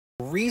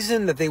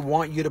reason that they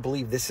want you to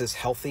believe this is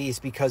healthy is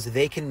because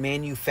they can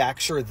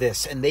manufacture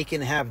this, and they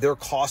can have their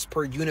cost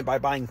per unit by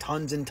buying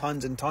tons and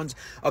tons and tons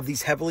of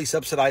these heavily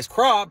subsidized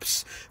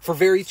crops for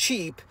very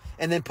cheap,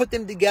 and then put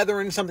them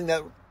together in something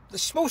that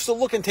is supposed to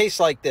look and taste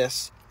like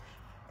this,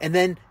 and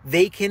then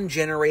they can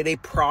generate a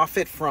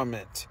profit from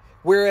it.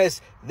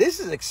 Whereas this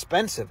is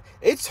expensive.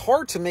 It's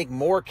hard to make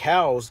more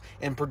cows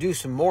and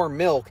produce more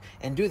milk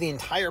and do the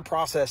entire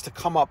process to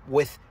come up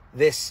with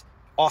this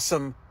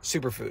awesome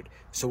superfood.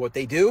 So what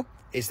they do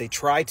is they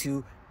try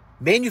to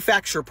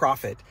manufacture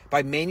profit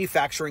by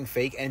manufacturing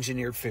fake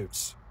engineered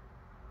foods.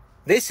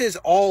 This is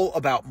all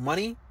about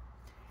money,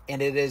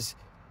 and it is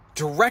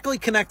directly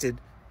connected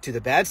to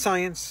the bad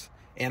science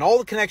and all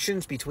the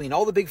connections between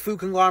all the big food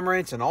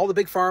conglomerates and all the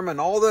big pharma and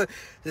all the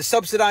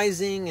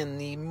subsidizing and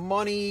the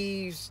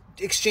money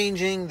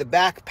exchanging, the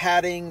back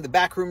padding, the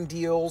backroom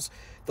deals,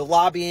 the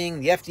lobbying,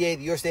 the FDA,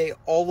 the USDA,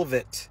 all of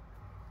it.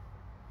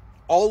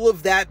 All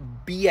of that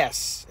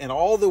BS and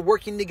all the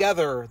working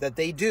together that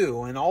they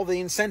do and all the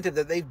incentive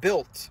that they've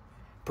built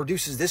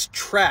produces this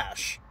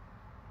trash.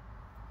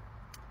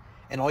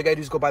 And all you gotta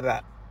do is go buy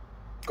that.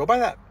 Go buy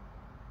that.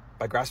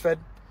 Buy grass-fed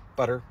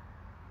butter.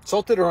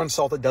 Salted or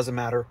unsalted, doesn't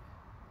matter.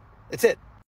 It's it.